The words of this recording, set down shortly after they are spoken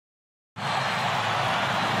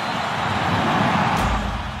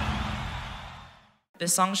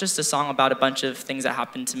This song's just a song about a bunch of things that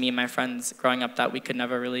happened to me and my friends growing up that we could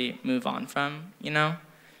never really move on from, you know?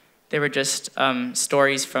 They were just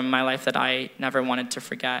stories from my life that I never wanted to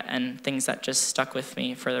forget and things that just stuck with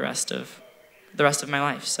me for the rest of my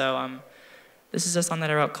life. So this is a song that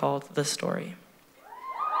I wrote called The Story.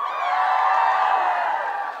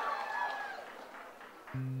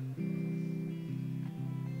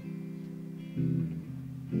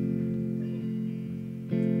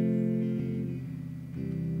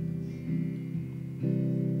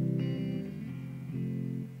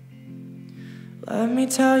 Let me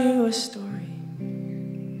tell you a story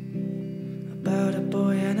about a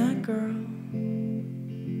boy and a girl.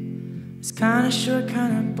 It's kinda short,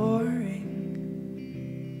 kinda boring,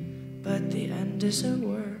 but the end is a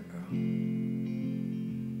whirl.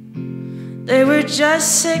 They were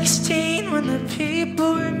just 16 when the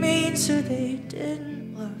people were mean, so they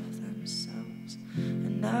didn't love themselves,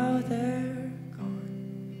 and now they're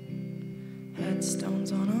gone.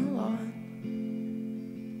 Headstones on a lawn.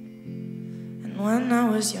 When I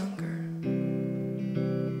was younger,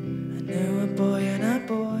 I knew a boy and a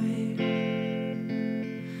boy,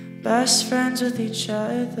 best friends with each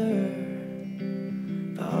other,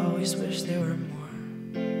 but always wished there were more.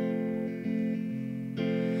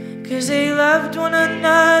 'Cause they loved one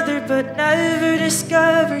another but never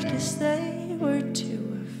discovered, 'cause they were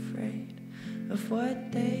too afraid of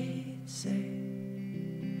what they'd say.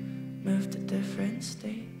 Moved to different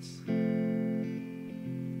states.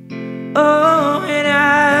 Oh, and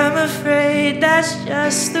I'm afraid that's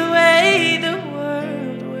just the way the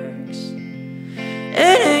world works.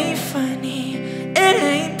 It ain't funny, it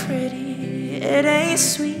ain't pretty, it ain't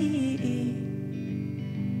sweet.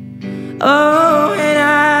 Oh, and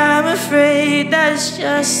I'm afraid that's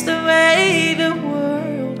just the way the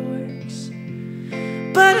world works.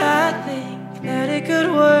 But I think that it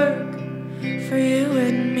could work for you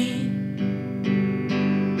and me.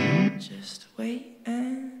 Just wait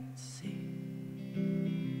and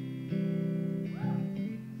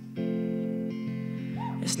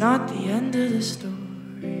it's not the end of the story.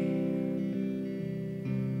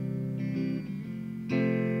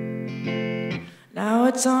 Now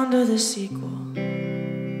it's on to the sequel,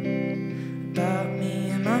 about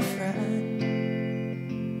me and my friend.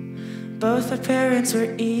 Both our parents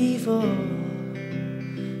were evil,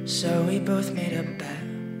 so we both made a bet.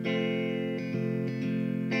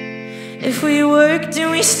 If we worked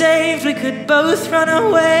and we saved, we could both run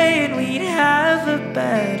away and we'd have a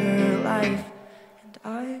better life.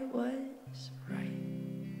 I was right.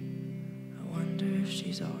 I wonder if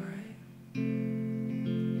she's alright.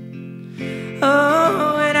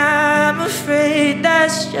 Oh, and I'm afraid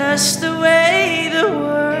that's just the way the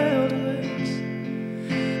world works.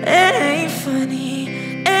 It ain't funny,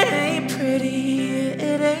 it ain't pretty,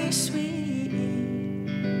 it ain't sweet.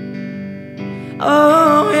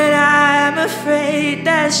 Oh, and I'm afraid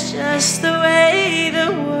that's just the way the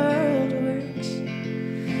world works.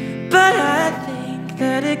 But I think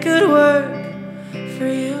that it could work for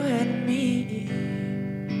you and me.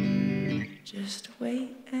 Just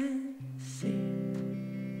wait and see.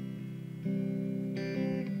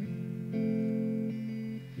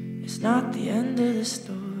 It's not the end of the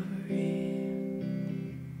story.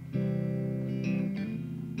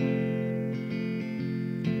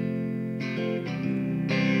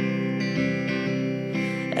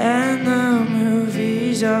 And the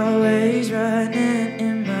movie's always running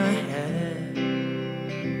in my head.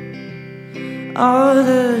 All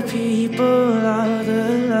the people, all the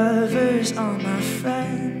lovers, all my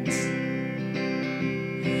friends.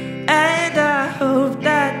 And I hope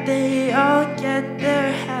that they all get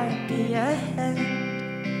their happy end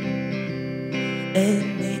in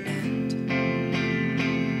the end.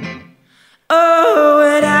 Oh,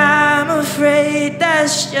 and I'm afraid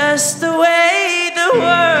that's just the way the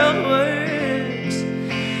world works.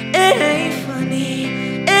 It ain't funny,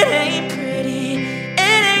 it ain't pretty,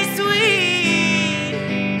 it ain't sweet.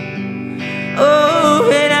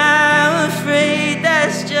 Oh, and I'm afraid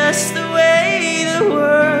that's just the way the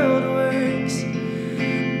world works.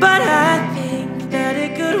 But I think that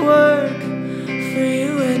it could work for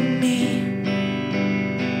you and me.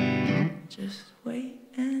 Just wait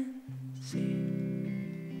and see.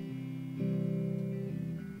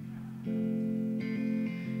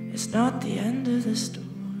 It's not the end of the story.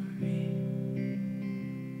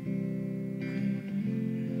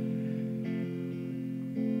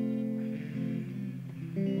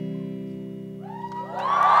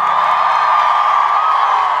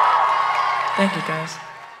 Thank you, guys.